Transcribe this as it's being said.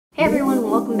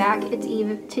welcome back. It's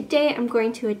Eve. Today I'm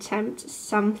going to attempt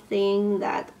something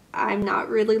that I'm not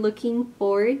really looking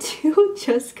forward to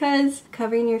just cause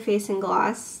covering your face in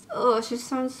gloss. Oh, it just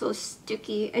sounds so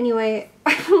sticky. Anyway,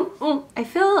 I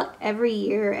feel every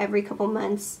year, every couple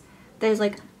months, there's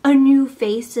like a new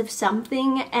face of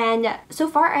something, and so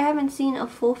far I haven't seen a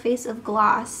full face of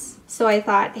gloss. So I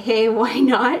thought, hey, why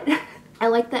not? I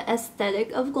like the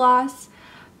aesthetic of gloss,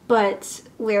 but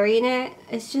wearing it,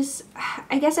 it's just,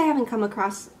 I guess I haven't come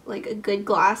across like a good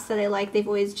gloss that I like. They've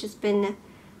always just been,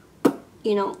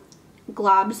 you know,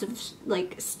 globs of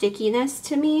like stickiness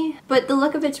to me. But the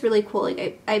look of it's really cool.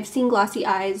 Like I've seen glossy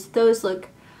eyes. Those look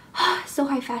so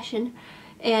high fashion.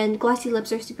 And glossy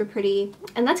lips are super pretty.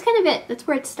 And that's kind of it. That's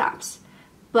where it stops.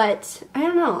 But I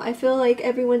don't know. I feel like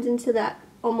everyone's into that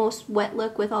almost wet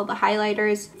look with all the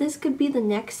highlighters. This could be the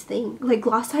next thing. Like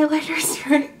gloss highlighters,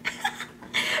 right?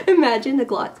 Imagine the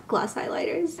gloss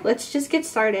highlighters. Let's just get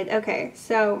started. Okay,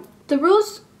 so the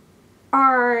rules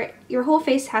are your whole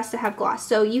face has to have gloss.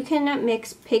 So you can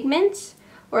mix pigments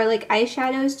or like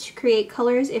eyeshadows to create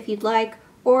colors if you'd like,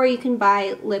 or you can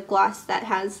buy lip gloss that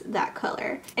has that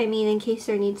color. I mean, in case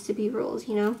there needs to be rules,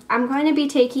 you know? I'm going to be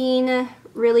taking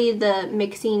really the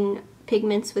mixing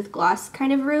pigments with gloss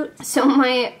kind of route. So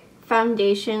my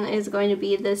foundation is going to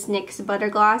be this NYX Butter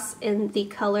Gloss in the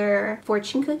color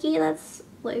Fortune Cookie. That's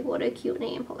like, what a cute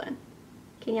name. Hold on.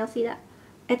 Can y'all see that?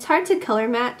 It's hard to color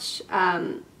match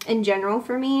in general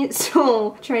for me,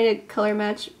 so trying to color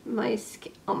match my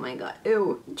skin, oh my god,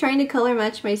 ew. Trying to color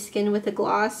match my skin with a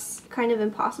gloss, kind of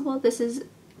impossible. This is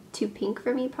too pink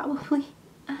for me, probably.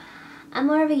 I'm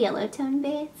more of a yellow tone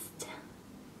based.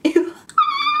 Ew.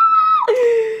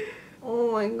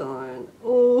 Oh my god.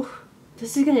 Oh,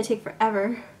 this is gonna take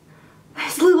forever.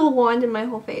 This little wand in my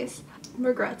whole face.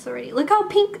 Regrets already. Look how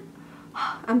pink.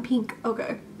 I'm pink.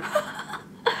 Okay.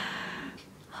 It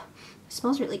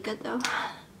smells really good though.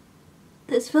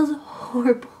 This feels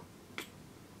horrible.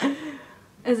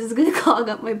 Is this gonna clog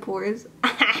up my pores?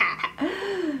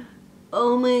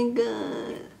 Oh my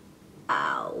god.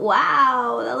 Ow.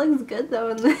 Wow, that looks good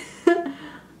though on the,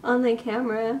 on the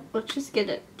camera. Let's just get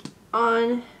it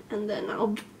on and then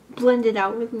I'll blend it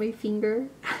out with my finger.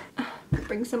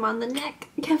 Bring some on the neck.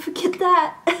 Can't forget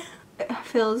that. It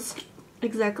feels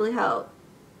exactly how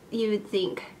you would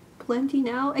think. Blending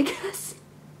out, I guess.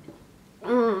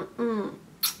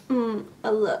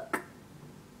 A look.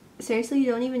 Seriously,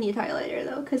 you don't even need highlighter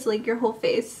though, because like your whole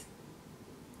face.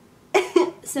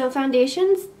 So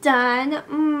foundation's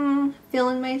done.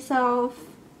 Feeling myself.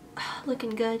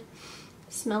 Looking good.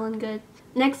 Smelling good.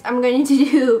 Next, I'm going to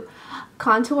do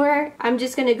contour. I'm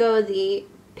just going to go the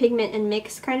pigment and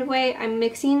mix kind of way. I'm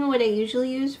mixing what I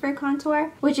usually use for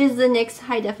contour, which is the NYX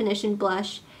High Definition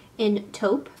Blush in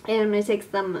Taupe. And I'm going to take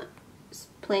some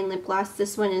plain lip gloss.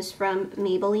 This one is from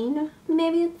Maybelline.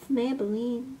 Maybe it's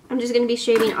Maybelline. I'm just going to be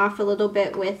shaving off a little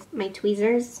bit with my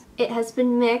tweezers. It has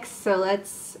been mixed, so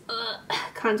let's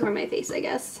contour my face, I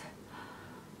guess.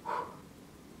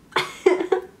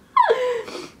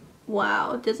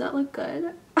 Wow, does that look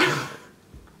good?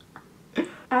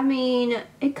 I mean,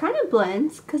 it kind of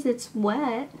blends because it's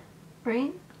wet,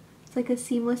 right? It's like a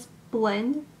seamless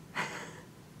blend.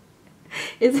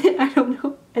 Is it? I don't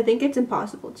know. I think it's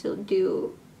impossible to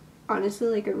do, honestly,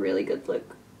 like a really good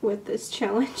look with this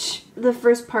challenge. The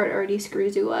first part already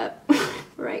screws you up.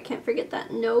 Right, can't forget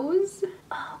that nose.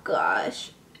 Oh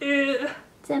gosh. Ugh.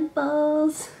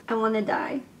 Temples. I want to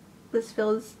die. This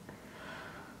feels...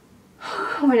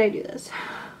 Why did I do this?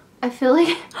 I feel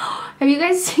like... Have you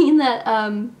guys seen that,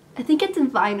 I think it's a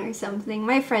Vine or something.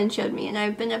 My friend showed me and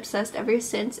I've been obsessed ever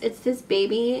since. It's this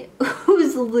baby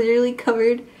who's literally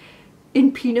covered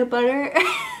in peanut butter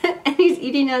and he's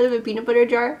eating out of a peanut butter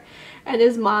jar, and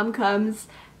his mom comes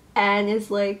and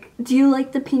is like, do you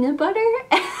like the peanut butter?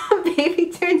 And the baby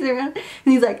turns around and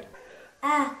he's like,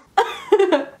 ah.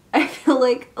 I feel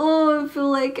like, oh, I feel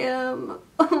like,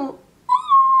 oh,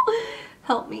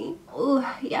 help me.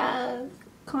 Oh, yes.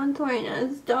 Contouring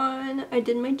is done. I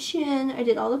did my chin. I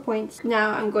did all the points.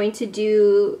 Now I'm going to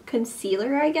do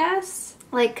concealer, I guess.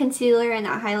 Like concealer and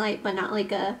a highlight, but not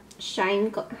like a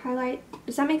shine highlight.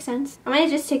 Does that make sense? I'm gonna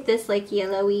just take this like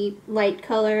yellowy light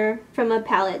color from a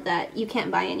palette that you can't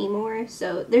buy anymore.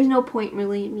 So there's no point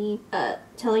really in me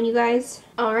telling you guys.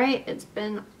 Alright, it's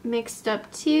been mixed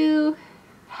up too.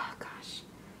 Oh gosh.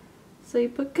 So you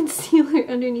put concealer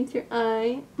underneath your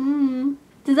eye.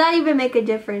 Does that even make a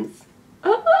difference?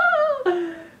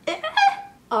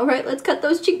 Alright, let's cut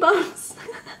those cheekbones.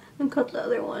 And cut the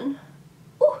other one.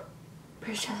 Ooh.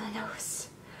 Bridge of the nose.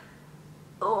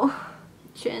 Oh.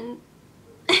 Chin.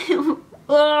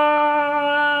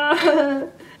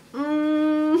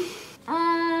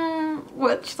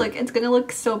 Ouch, like it's gonna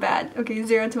look so bad. Okay,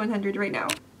 0 to 100 right now.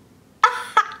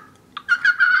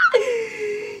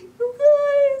 You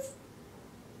guys.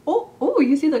 Oh,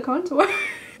 you see the contour.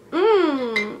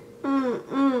 Ooh.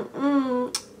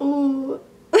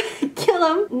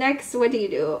 Kill him. Next, what do you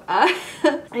do?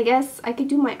 I guess I could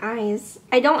do my eyes.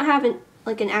 I don't have an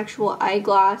actual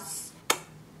eyegloss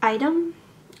item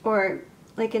or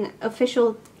like an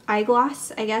official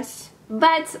eyegloss, I guess.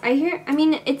 But I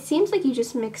mean, it seems like you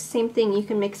just mix, same thing, you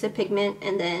can mix a pigment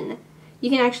and then you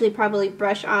can actually probably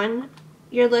brush on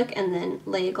your look and then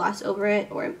lay a gloss over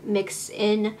it or mix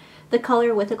in the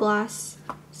color with a gloss.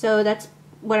 So that's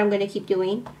what I'm gonna keep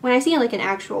doing. When I see like an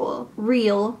actual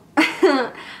real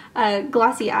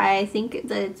glossy eye, I think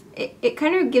that it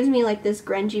kind of gives me like this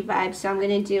grungy vibe, so I'm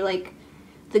gonna do like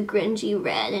the grungy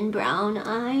red and brown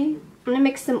eye. I'm gonna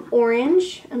mix some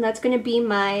orange, and that's gonna be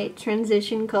my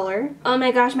transition color. Oh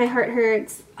my gosh, my heart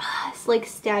hurts. It's like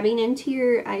stabbing into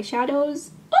your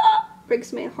eyeshadows.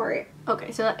 Breaks my heart.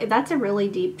 Okay, so that's a really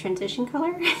deep transition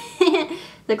color.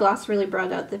 The gloss really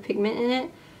brought out the pigment in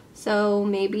it. So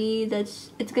maybe it's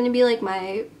gonna be like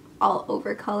my all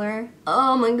over color.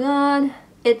 Oh my god.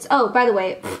 Oh, by the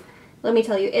way, let me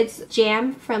tell you, it's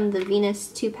Jam from the Venus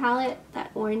 2 palette,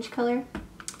 that orange color.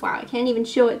 Wow, I can't even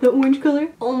show it, the orange color.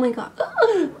 Oh my god.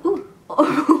 Ooh.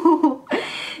 Oh.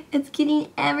 It's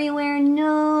getting everywhere.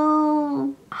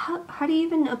 No. How do you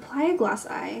even apply a gloss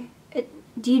eye?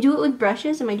 Do you do it with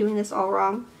brushes? Am I doing this all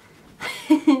wrong?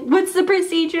 What's the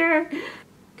procedure?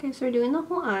 Okay, so we're doing the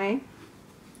whole eye.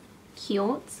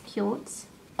 Cute.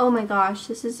 Oh my gosh,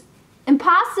 this is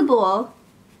impossible.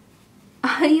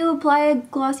 How do you apply a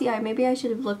glossy eye? Maybe I should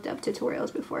have looked up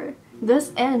tutorials before.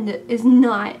 This end is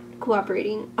not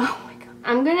cooperating. Oh my god.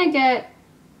 I'm gonna get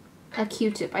a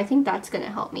Q-tip. I think that's gonna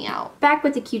help me out. Back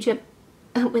with the Q-tip,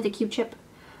 with a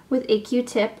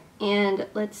Q-tip, and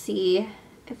let's see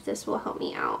if this will help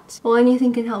me out. Well,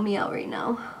 anything can help me out right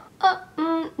now.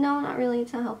 No, not really.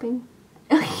 It's not helping.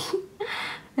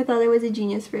 I thought I was a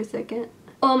genius for a second.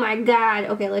 Oh my god.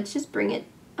 Okay, let's just bring it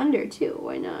under too.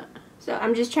 Why not? So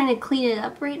I'm just trying to clean it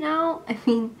up right now. I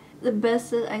mean, the best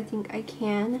that I think I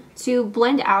can to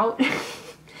blend out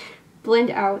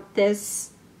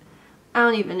this. I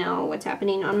don't even know what's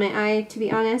happening on my eye, to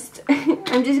be honest.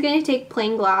 I'm just gonna take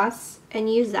plain gloss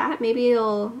and use that. Maybe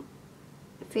it'll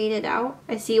fade it out.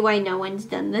 I see why no one's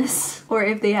done this, or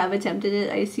if they have attempted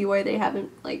it, I see why they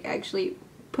haven't like actually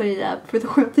put it up for the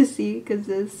world to see, because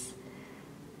this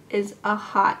is a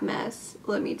hot mess,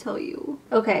 let me tell you.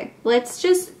 Okay, let's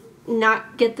just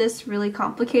not get this really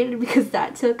complicated because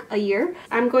that took a year.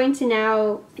 I'm going to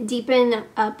now deepen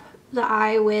up the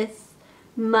eye with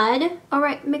mud.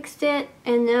 Alright, mixed it,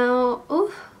 and now,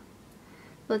 oof,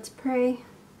 let's pray.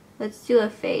 Let's do a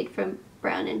fade from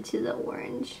brown into the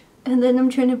orange. And then I'm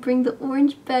trying to bring the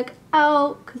orange back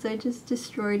out because I just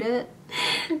destroyed it.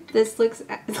 This looks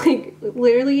like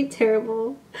literally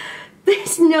terrible.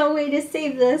 There's no way to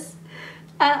save this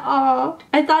at all.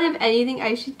 I thought if anything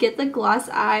I should get the gloss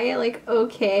eye, like,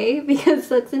 okay, because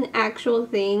that's an actual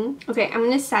thing. Okay, I'm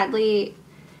gonna sadly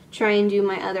try and do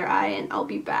my other eye and I'll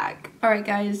be back. Alright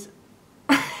guys,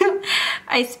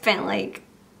 I spent like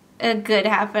a good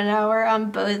half an hour on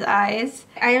both eyes.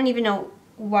 I don't even know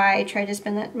why I tried to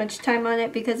spend that much time on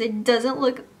it because it doesn't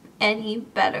look any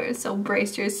better, so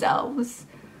brace yourselves.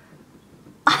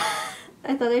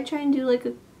 I thought I'd try and do like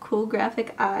a cool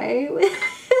graphic eye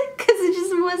because it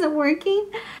just wasn't working.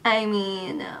 I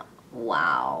mean,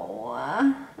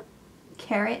 wow.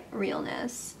 Carrot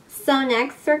realness. So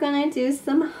next we're gonna do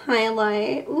some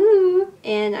highlight. Ooh.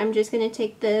 And I'm just gonna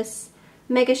take this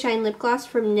Mega Shine lip gloss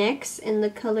from NYX in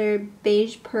the color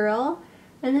Beige Pearl.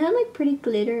 And it had like pretty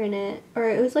glitter in it, or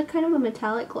it was like kind of a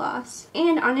metallic gloss.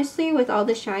 And honestly, with all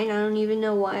the shine, I don't even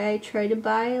know why I tried to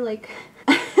buy like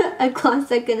a gloss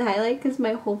that can highlight, because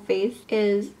my whole face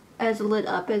is as lit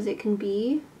up as it can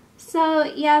be. So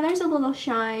yeah, there's a little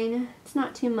shine. It's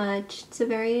not too much. It's a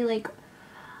very like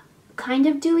kind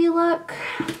of dewy look.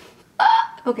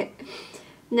 Okay,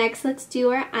 next let's do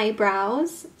our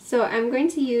eyebrows. So I'm going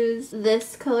to use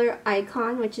this color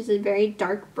Icon, which is a very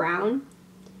dark brown.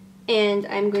 And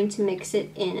I'm going to mix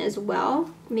it in as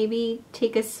well. Maybe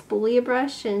take a spoolie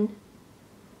brush and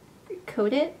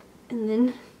coat it and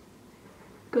then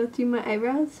go through my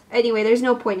eyebrows. Anyway, there's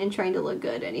no point in trying to look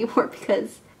good anymore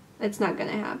because it's not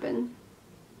gonna happen.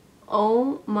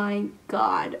 Oh my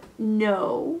god,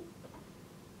 no.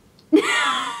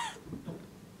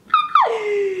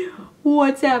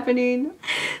 What's happening?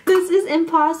 This is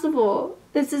impossible.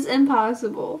 This is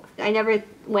impossible. I never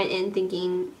went in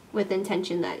thinking with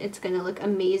intention that it's gonna look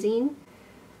amazing,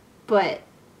 but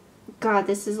god,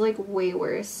 this is like way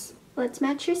worse Let's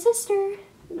match your sister.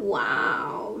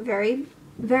 Wow, very,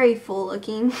 very full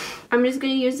looking. I'm just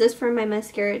gonna use this for my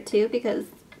mascara too because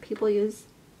people use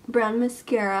brown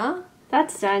mascara.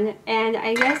 That's done, and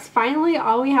I guess finally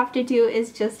all we have to do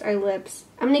is just our lips.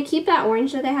 I'm gonna keep that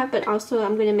orange that I have, but also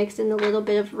I'm gonna mix in a little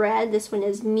bit of red. This one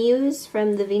is Muse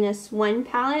from the Venus 1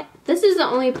 palette. This is the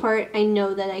only part I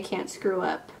know that I can't screw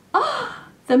up. Oh,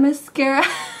 the mascara.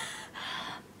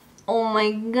 Oh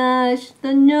my gosh,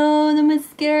 the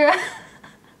mascara.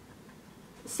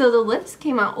 So the lips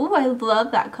came out. Oh, I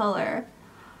love that color.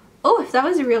 Oh, if that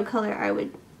was a real color, I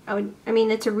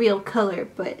mean, it's a real color,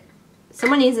 but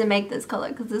someone needs to make this color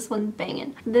because this one's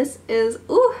banging. This is,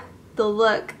 ooh, the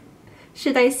look.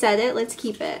 Should I set it? Let's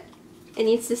keep it. It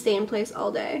needs to stay in place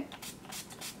all day.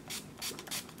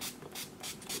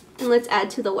 And let's add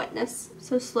to the wetness.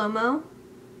 So slow-mo.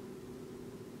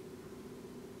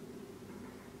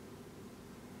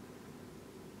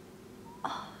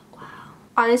 Oh, wow.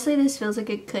 Honestly, this feels like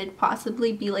it could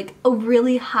possibly be like a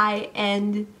really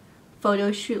high-end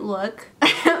photo shoot look.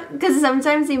 Because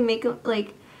sometimes they make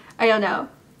like, I don't know,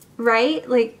 right?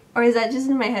 Like, or is that just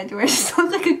in my head where it just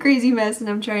looks like a crazy mess and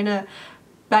I'm trying to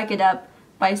back it up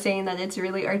by saying that it's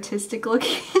really artistic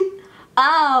looking?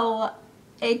 Oh,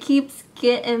 it keeps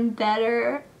getting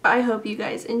better. I hope you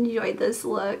guys enjoyed this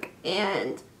look,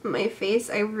 and my face,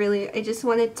 I just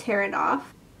want to tear it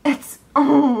off. It's,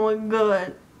 oh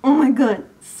my god,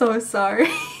 so sorry.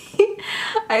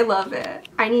 I love it.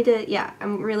 I need to, yeah, I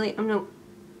don't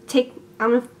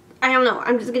know,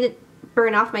 I'm just gonna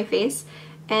burn off my face,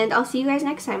 and I'll see you guys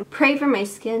next time. Pray for my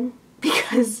skin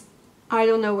because I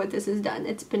don't know what this has done.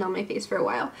 It's been on my face for a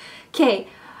while. Okay,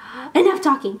 enough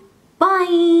talking.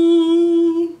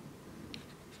 Bye!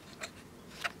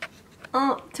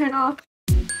 Oh, turn off.